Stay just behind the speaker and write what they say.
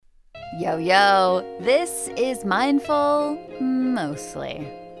Yo, yo, this is Mindful Mostly.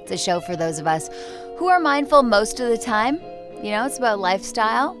 It's a show for those of us who are mindful most of the time. You know, it's about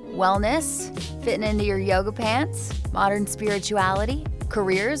lifestyle, wellness, fitting into your yoga pants, modern spirituality,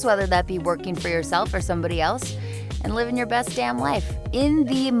 careers, whether that be working for yourself or somebody else, and living your best damn life in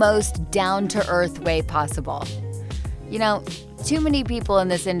the most down-to-earth way possible. You know, too many people in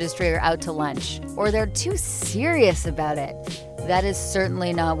this industry are out to lunch, or they're too serious about it. That is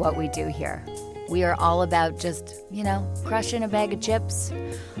certainly not what we do here. We are all about just, crushing a bag of chips,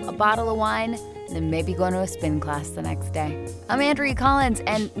 a bottle of wine, and then maybe going to a spin class the next day. I'm Andrea Collins,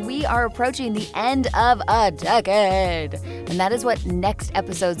 and we are approaching the end of a decade. And that is what next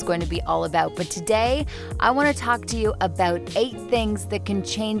episode's going to be all about. But today, I want to talk to you about 8 things that can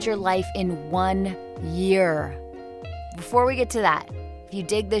change your life in 1 year. Before we get to that, if you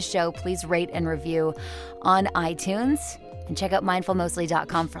dig this show, please rate and review on iTunes. And check out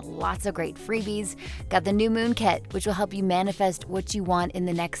mindfulmostly.com for lots of great freebies. Got the new Moon Kit, which will help you manifest what you want in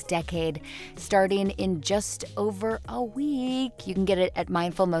the next decade, starting in just over a week. You can get it at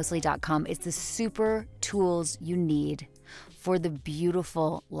mindfulmostly.com. It's the super tools you need for the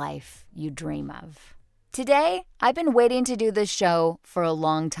beautiful life you dream of. Today, I've been waiting to do this show for a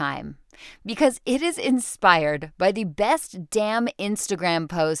long time because it is inspired by the best damn Instagram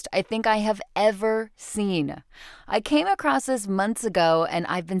post I think I have ever seen. I came across this months ago and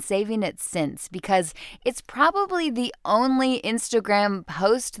I've been saving it since because it's probably the only Instagram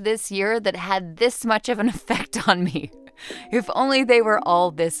post this year that had this much of an effect on me. If only they were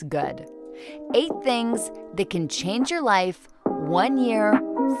all this good. 8 things that can change your life 1 year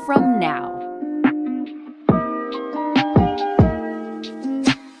from now.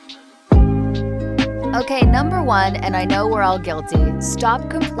 Okay, number 1, and I know we're all guilty, stop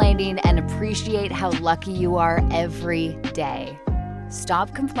complaining and appreciate how lucky you are every day.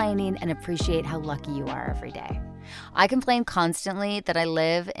 Stop complaining and appreciate how lucky you are every day. I complain constantly that I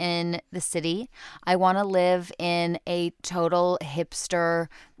live in the city. I want to live in a total hipster,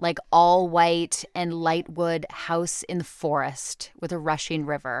 like all white and light wood house in the forest with a rushing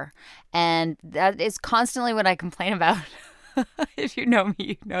river. And that is constantly what I complain about. If you know me,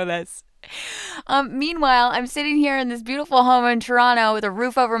 you know this. Meanwhile, I'm sitting here in this beautiful home in Toronto with a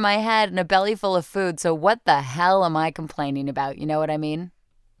roof over my head and a belly full of food. So what the hell am I complaining about? You know what I mean?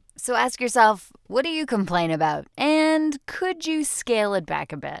 So ask yourself, what do you complain about? And could you scale it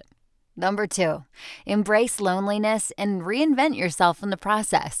back a bit? Number 2, embrace loneliness and reinvent yourself in the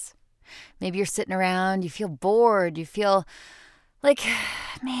process. Maybe you're sitting around, you feel bored, you feel like,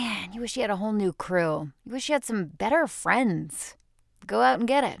 man, you wish you had a whole new crew. You wish you had some better friends. Go out and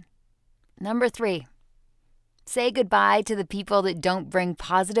get it. Number 3, say goodbye to the people that don't bring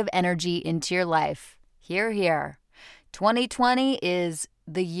positive energy into your life. Hear, hear. 2020 is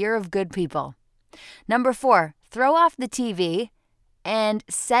the year of good people. Number 4, throw off the TV and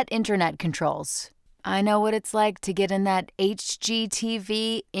set internet controls. I know what it's like to get in that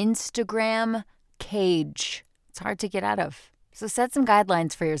HGTV Instagram cage. It's hard to get out of. So set some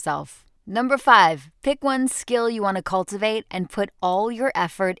guidelines for yourself. Number 5, pick one skill you want to cultivate and put all your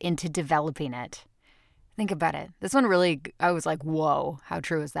effort into developing it. Think about it. This one really, I was like, whoa, how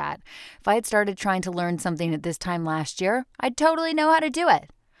true is that? If I had started trying to learn something at this time last year, I'd totally know how to do it.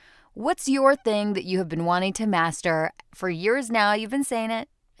 What's your thing that you have been wanting to master for years now? You've been saying it,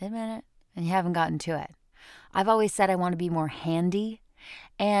 admit it, and you haven't gotten to it. I've always said I want to be more handy,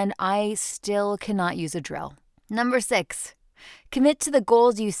 and I still cannot use a drill. Number 6, commit to the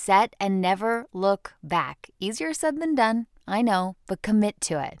goals you set and never look back. Easier said than done, I know, but commit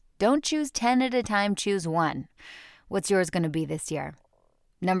to it. Don't choose 10 at a time, choose 1. What's yours going to be this year?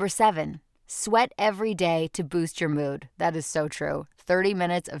 Number 7, sweat every day to boost your mood. That is so true. 30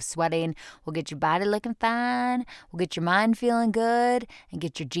 minutes of sweating will get your body looking fine, will get your mind feeling good, and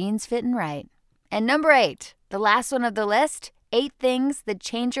get your jeans fitting right. And number 8, the last one of the list, 8 things that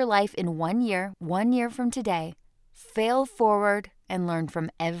change your life in 1 year, 1 year from today. Fail forward and learn from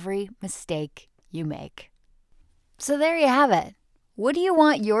every mistake you make. So there you have it. What do you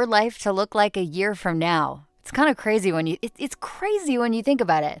want your life to look like a year from now? It's kind of crazy when it's crazy when you think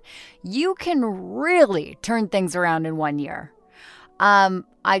about it. You can really turn things around in 1 year. I'm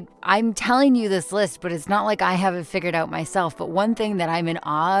telling you this list, but it's not like I have it figured out myself. But one thing that I'm in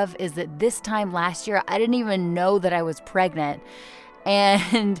awe of is that this time last year, I didn't even know that I was pregnant.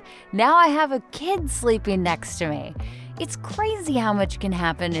 And now I have a kid sleeping next to me. It's crazy how much can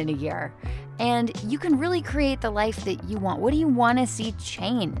happen in a year. And you can really create the life that you want. What do you want to see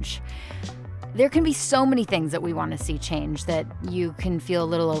change? There can be so many things that we want to see change that you can feel a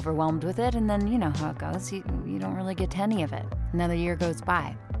little overwhelmed with it. And then you know how it goes. You don't really get to any of it. Another year goes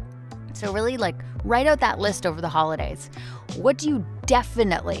by. So really write out that list over the holidays. What do you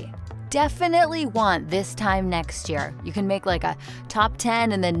definitely want this time next year? You can make a top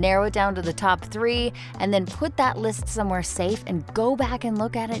 10 and then narrow it down to the top 3 and then put that list somewhere safe and go back and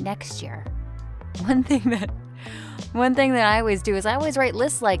look at it next year. One thing that I always do is I always write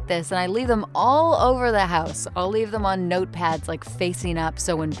lists like this and I leave them all over the house. I'll leave them on notepads facing up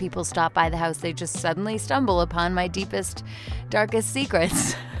so when people stop by the house, they just suddenly stumble upon my deepest, darkest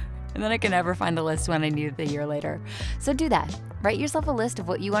secrets. And then I can never find the list when I need it a year later. So do that. Write yourself a list of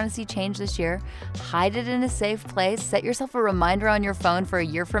what you want to see change this year. Hide it in a safe place. Set yourself a reminder on your phone for a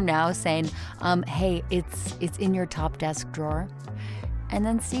year from now saying, hey, it's in your top desk drawer. And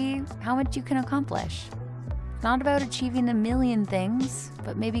then see how much you can accomplish. It's not about achieving a million things,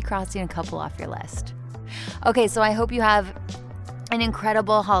 but maybe crossing a couple off your list. Okay, so I hope you have an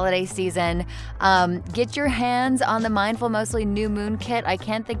incredible holiday season. Get your hands on the Mindful Mostly New Moon Kit. I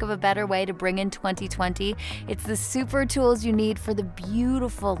can't think of a better way to bring in 2020. It's the super tools you need for the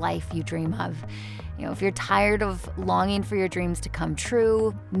beautiful life you dream of. If you're tired of longing for your dreams to come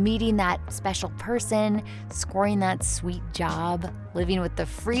true, meeting that special person, scoring that sweet job, living with the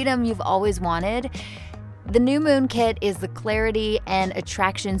freedom you've always wanted, the New Moon Kit is the clarity and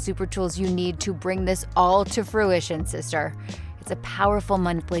attraction super tools you need to bring this all to fruition, sister. It's a powerful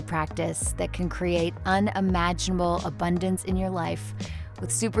monthly practice that can create unimaginable abundance in your life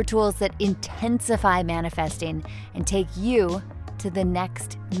with super tools that intensify manifesting and take you to the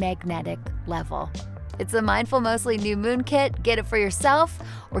next magnetic level. It's the Mindful Mostly New Moon Kit. Get it for yourself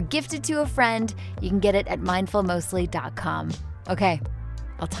or gift it to a friend. You can get it at mindfulmostly.com. Okay,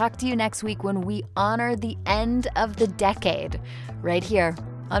 I'll talk to you next week when we honor the end of the decade right here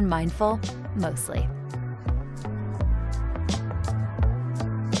on Mindful Mostly.